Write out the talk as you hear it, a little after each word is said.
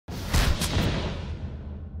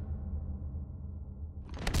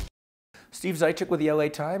Steve Zaitchik with the LA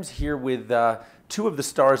Times, here with two of the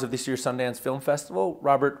stars of this year's Sundance Film Festival.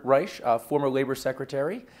 Robert Reich, former Labor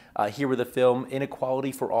Secretary, here with the film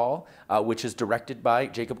Inequality for All, which is directed by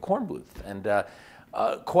Jacob Kornbluth. And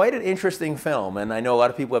quite an interesting film, and I know a lot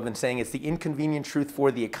of people have been saying it's the inconvenient truth for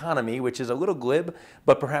the economy, which is a little glib,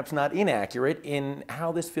 but perhaps not inaccurate in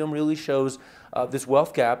how this film really shows this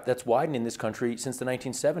wealth gap that's widened in this country since the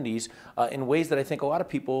 1970s in ways that I think a lot of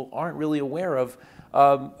people aren't really aware of.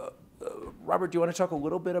 Robert, do you want to talk a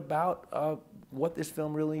little bit about what this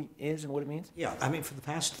film really is and what it means? Yeah, I mean, for the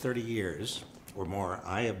past 30 years or more,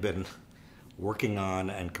 I have been working on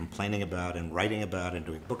and complaining about and writing about and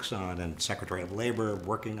doing books on and Secretary of Labor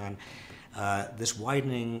working on this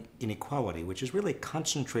widening inequality, which is really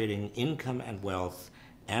concentrating income and wealth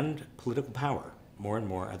and political power more and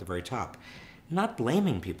more at the very top. Not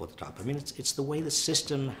blaming people at the top. I mean, it's the way the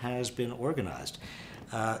system has been organized.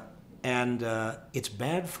 And it's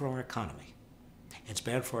bad for our economy. It's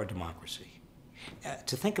bad for our democracy.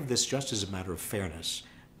 To think of this just as a matter of fairness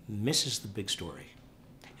misses the big story.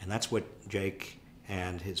 And that's what Jake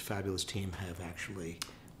and his fabulous team have actually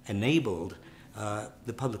enabled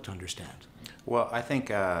the public to understand. Well, I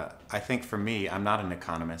think for me, I'm not an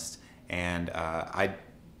economist, and I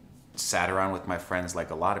sat around with my friends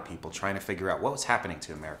like a lot of people trying to figure out what was happening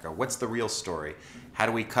to America. What's the real story? How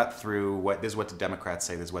do we cut through this is what the Democrats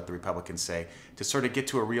say, this is what the Republicans say, to sort of get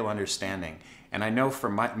to a real understanding. And I know for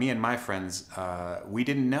me and my friends, we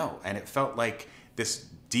didn't know, and it felt like this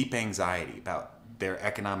deep anxiety about their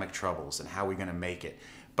economic troubles and how we're going to make it.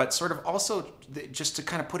 But sort of also just to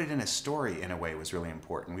kind of put it in a story in a way was really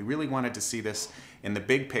important. We really wanted to see this in the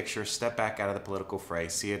big picture, step back out of the political fray,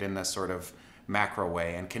 see it in the sort of macro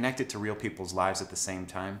way and connect it to real people's lives at the same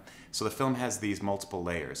time. So the film has these multiple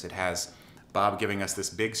layers. It has Bob giving us this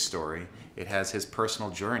big story. It has his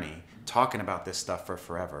personal journey talking about this stuff for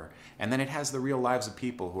forever. And then it has the real lives of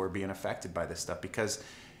people who are being affected by this stuff, because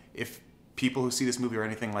if people who see this movie are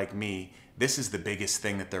anything like me, this is the biggest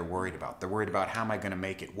thing that they're worried about. They're worried about, how am I going to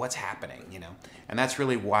make it? What's happening? You know? And that's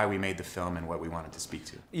really why we made the film and what we wanted to speak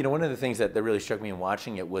to. You know, one of the things that really struck me in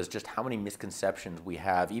watching it was just how many misconceptions we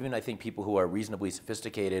have. Even I think people who are reasonably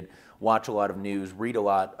sophisticated watch a lot of news, read a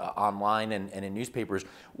lot online and in newspapers.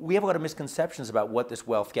 We have a lot of misconceptions about what this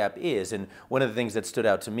wealth gap is. And one of the things that stood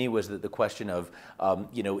out to me was that the question of,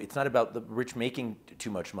 you know, it's not about the rich making too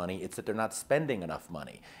much money, it's that they're not spending enough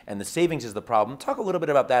money. And the savings is the problem. Talk a little bit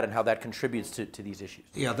about that and how that contributes to these issues.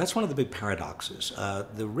 Yeah, that's one of the big paradoxes.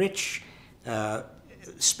 The rich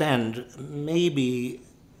spend maybe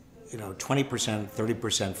 20%, 30%,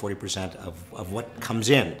 40% of what comes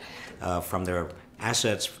in from their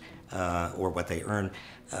assets or what they earn.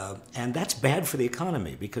 And that's bad for the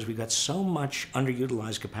economy, because we've got so much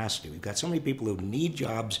underutilized capacity. We've got so many people who need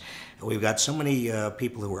jobs. We've got so many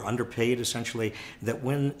people who are underpaid, essentially, that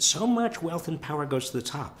when so much wealth and power goes to the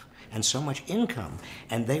top, and so much income,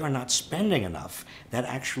 and they are not spending enough, that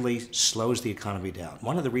actually slows the economy down.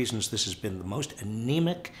 One of the reasons this has been the most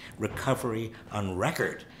anemic recovery on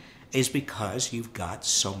record is because you've got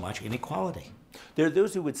so much inequality. There are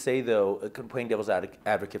those who would say, though, playing devil's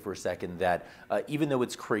advocate for a second, that even though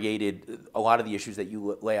it's created a lot of the issues that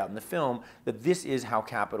you lay out in the film, that this is how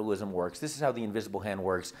capitalism works. This is how the invisible hand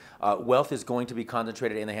works. Wealth is going to be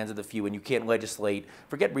concentrated in the hands of the few, and you can't legislate,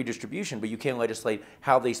 forget redistribution, but you can't legislate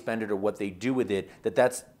how they spend it or what they do with it.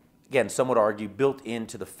 That's, again, some would argue, built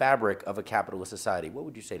into the fabric of a capitalist society. What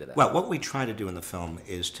would you say to that? Well, what we try to do in the film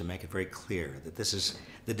is to make it very clear that this is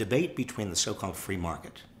the debate between the so-called free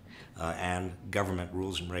market and government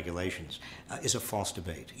rules and regulations is a false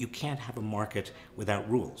debate. You can't have a market without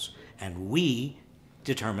rules, and we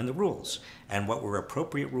determine the rules. And what were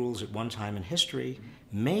appropriate rules at one time in history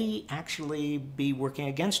may actually be working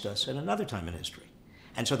against us at another time in history.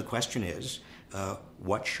 And so the question is,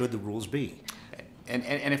 what should the rules be? And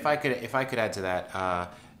if I could add to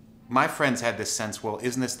that, my friends had this sense, well,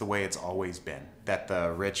 isn't this the way it's always been? That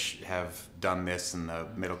the rich have done this and the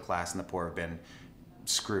middle class and the poor have been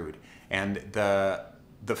screwed. And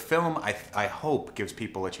the film, I hope, gives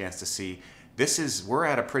people a chance to see we're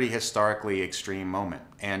at a pretty historically extreme moment.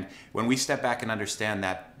 And when we step back and understand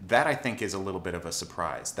that I think is a little bit of a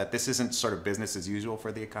surprise, that this isn't sort of business as usual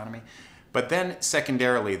for the economy. But then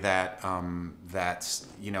secondarily, that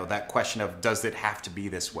question of, does it have to be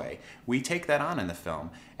this way? We take that on in the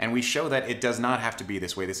film, and we show that it does not have to be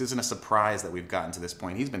this way. This isn't a surprise that we've gotten to this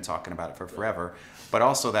point. He's been talking about it for forever, but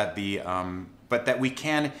also that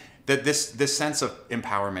this sense of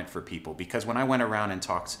empowerment for people. Because when I went around and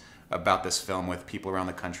talked about this film with people around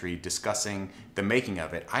the country discussing the making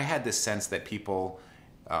of it, I had this sense that people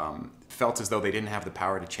felt as though they didn't have the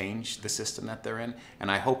power to change the system that they're in.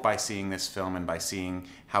 And I hope by seeing this film and by seeing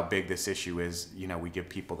how big this issue is, we give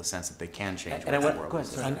people the sense that they can change what the world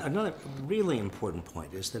is. Another really important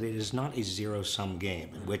point is that it is not a zero-sum game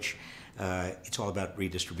in which it's all about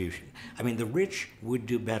redistribution. I mean, the rich would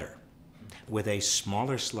do better with a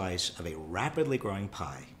smaller slice of a rapidly growing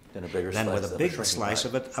pie than with a big slice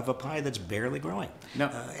of a pie that's barely growing. No.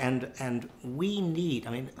 And we need,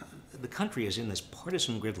 I mean, the country is in this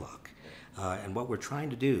partisan gridlock. And what we're trying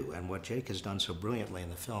to do, and what Jake has done so brilliantly in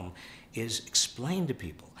the film, is explain to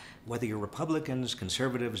people, whether you're Republicans,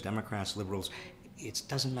 conservatives, Democrats, liberals, it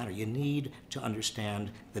doesn't matter. You need to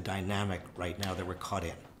understand the dynamic right now that we're caught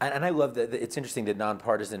in. And I love that. It's interesting, the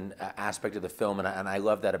nonpartisan aspect of the film, and I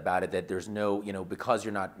love that about it, that there's no, because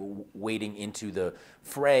you're not wading into the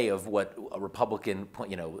fray of what a Republican,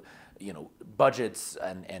 budgets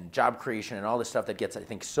and job creation and all this stuff that gets, I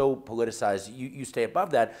think, so politicized, you stay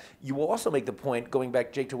above that. You will also make the point, going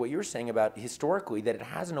back, Jake, to what you were saying about historically, that it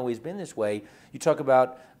hasn't always been this way. You talk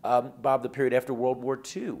about, Bob, the period after World War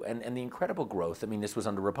II and the incredible growth. I mean, this was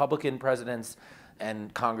under Republican presidents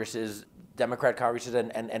and Congresses, Democrat Congresses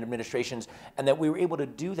and administrations, and that we were able to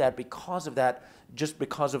do that because of that, just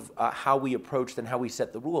because of how we approached and how we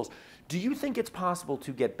set the rules. Do you think it's possible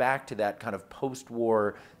to get back to that kind of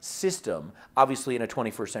post-war system, obviously in a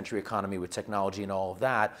 21st century economy with technology and all of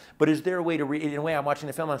that, but is there a way to, in a way I'm watching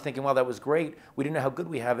the film, I'm thinking, well, that was great, we didn't know how good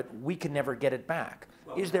we have it, we can never get it back.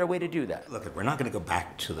 Is there a way to do that? Look, we're not going to go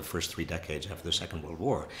back to the first 3 decades after the Second World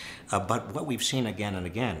War, but what we've seen again and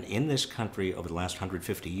again in this country over the last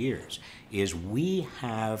 150 years is we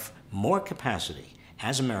have more capacity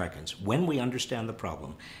as Americans, when we understand the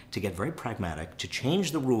problem, to get very pragmatic, to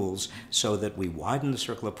change the rules so that we widen the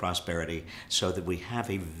circle of prosperity, so that we have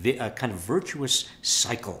a kind of virtuous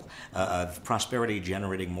cycle of prosperity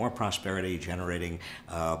generating more prosperity, generating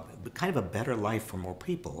kind of a better life for more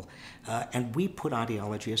people, and we put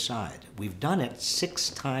ideology aside. We've done it 6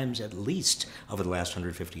 times at least over the last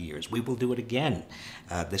 150 years. We will do it again.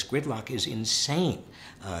 This gridlock is insane.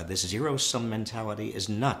 This zero-sum mentality is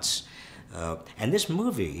nuts. And this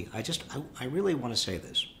movie, I really want to say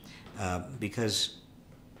this, because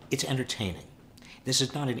it's entertaining. This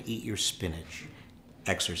is not an eat your spinach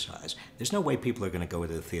exercise. There's no way people are going to go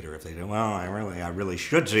to the theater if they go, well, I really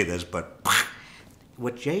should see this, but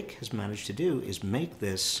what Jake has managed to do is make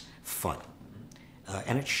this fun.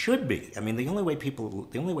 And it should be. I mean, the only way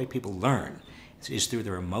people learn is through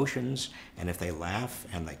their emotions, and if they laugh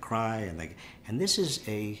and they cry and this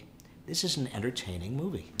is an entertaining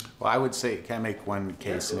movie. Well, I would say, can I make one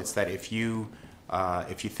case, and it's that if you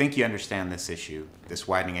think you understand this issue, this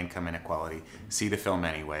widening income inequality, see the film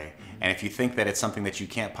anyway. And if you think that it's something that you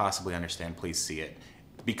can't possibly understand, please see it.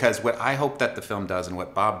 Because what I hope that the film does, and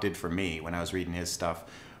what Bob did for me when I was reading his stuff,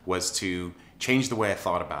 was to change the way I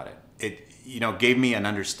thought about it. It gave me an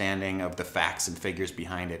understanding of the facts and figures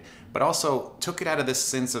behind it, but also took it out of this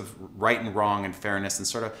sense of right and wrong and fairness and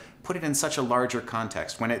sort of put it in such a larger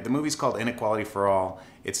context. When the movie's called Inequality for All,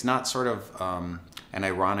 it's not sort of an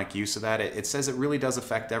ironic use of that. It says it really does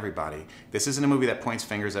affect everybody. This isn't a movie that points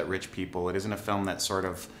fingers at rich people. It isn't a film that sort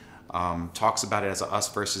of talks about it as a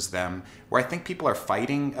us versus them, where I think people are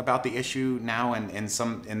fighting about the issue now and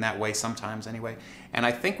in that way sometimes anyway. And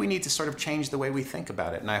I think we need to sort of change the way we think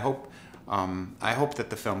about it. And I hope that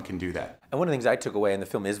the film can do that. And one of the things I took away, and the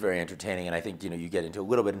film is very entertaining, and I think you get into a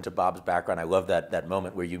little bit into Bob's background. I love that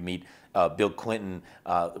moment where you meet Bill Clinton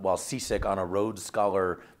while seasick on a Rhodes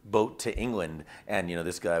Scholar boat to England, and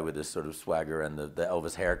this guy with this sort of swagger and the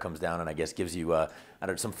Elvis hair comes down and I guess gives you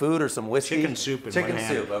some food or some whiskey. Chicken soup in one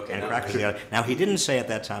hand, okay, and crackers in the other. Now he didn't say at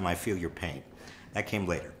that time, "I feel your pain." That came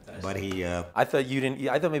later. But he. I thought you didn't.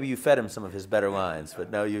 I thought maybe you fed him some of his better lines, but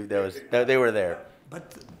no, they were there.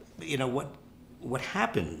 But what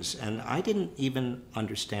happens, and I didn't even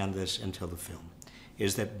understand this until the film,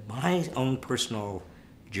 is that my own personal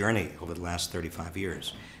journey over the last 35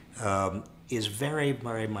 years is very,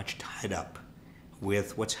 very much tied up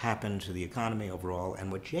with what's happened to the economy overall.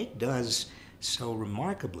 And what Jake does so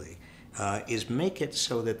remarkably is make it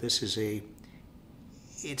so that this is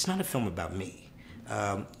it's not a film about me,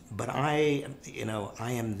 but I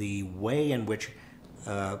am the way in which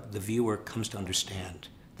the viewer comes to understand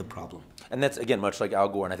the problem. And that's, again, much like Al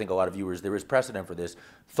Gore, and I think a lot of viewers, there is precedent for this,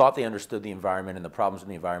 thought they understood the environment and the problems in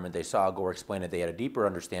the environment. They saw Al Gore explain it. They had a deeper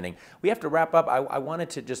understanding. We have to wrap up. I wanted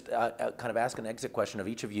to just kind of ask an exit question of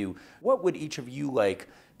each of you. What would each of you like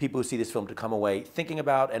people who see this film to come away thinking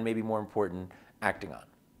about and maybe more important, acting on?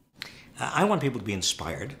 I want people to be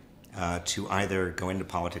inspired to either go into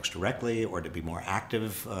politics directly or to be more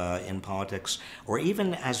active in politics, or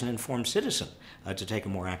even as an informed citizen to take a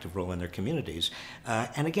more active role in their communities.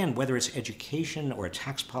 And again, whether it's education or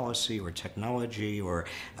tax policy or technology or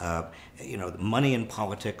money in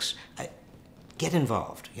politics, get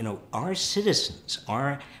involved. Our citizens,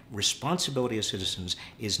 our responsibility as citizens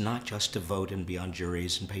is not just to vote and be on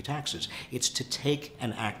juries and pay taxes. It's to take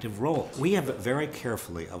an active role. We have very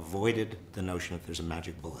carefully avoided the notion that there's a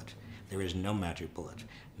magic bullet. There is no magic bullet.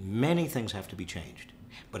 Many things have to be changed.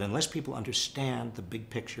 But unless people understand the big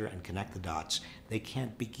picture and connect the dots, they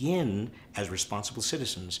can't begin as responsible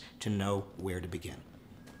citizens to know where to begin.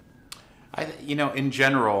 In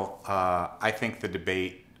general, I think the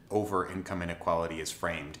debate over income inequality is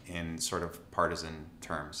framed in sort of partisan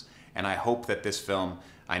terms. And I hope that this film,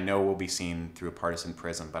 I know will be seen through a partisan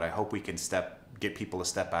prism, but I hope we can get people to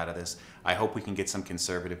step out of this. I hope we can get some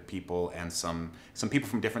conservative people and some people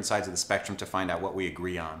from different sides of the spectrum to find out what we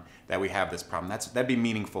agree on, that we have this problem. That'd be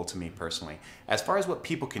meaningful to me personally. As far as what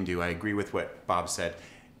people can do, I agree with what Bob said.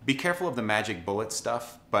 Be careful of the magic bullet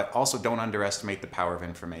stuff, but also don't underestimate the power of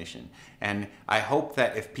information. And I hope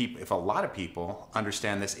that if a lot of people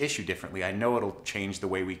understand this issue differently, I know it'll change the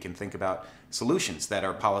way we can think about solutions that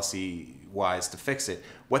are policy-wise to fix it.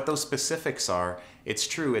 What those specifics are, it's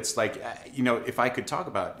true. It's like, if I could talk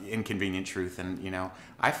about inconvenient truth, and,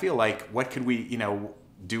 I feel like what could we,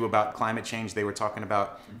 do about climate change? They were talking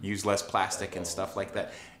about use less plastic and stuff like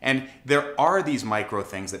that. And there are these micro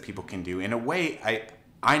things that people can do. In a way,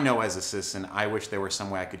 I know as a citizen, I wish there were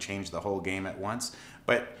some way I could change the whole game at once.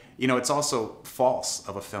 But, it's also false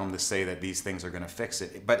of a film to say that these things are going to fix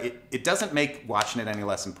it. But it doesn't make watching it any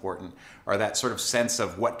less important, or that sort of sense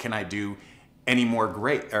of what can I do any more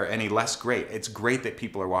great or any less great. It's great that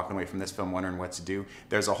people are walking away from this film wondering what to do.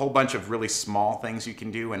 There's a whole bunch of really small things you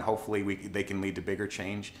can do, and hopefully they can lead to bigger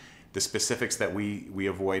change. The specifics that we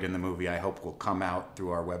avoid in the movie, I hope, will come out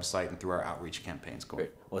through our website and through our outreach campaigns.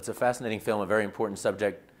 Great. Well, it's a fascinating film, a very important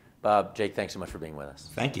subject. Bob, Jake, thanks so much for being with us.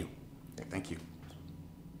 Thank you. Thank you.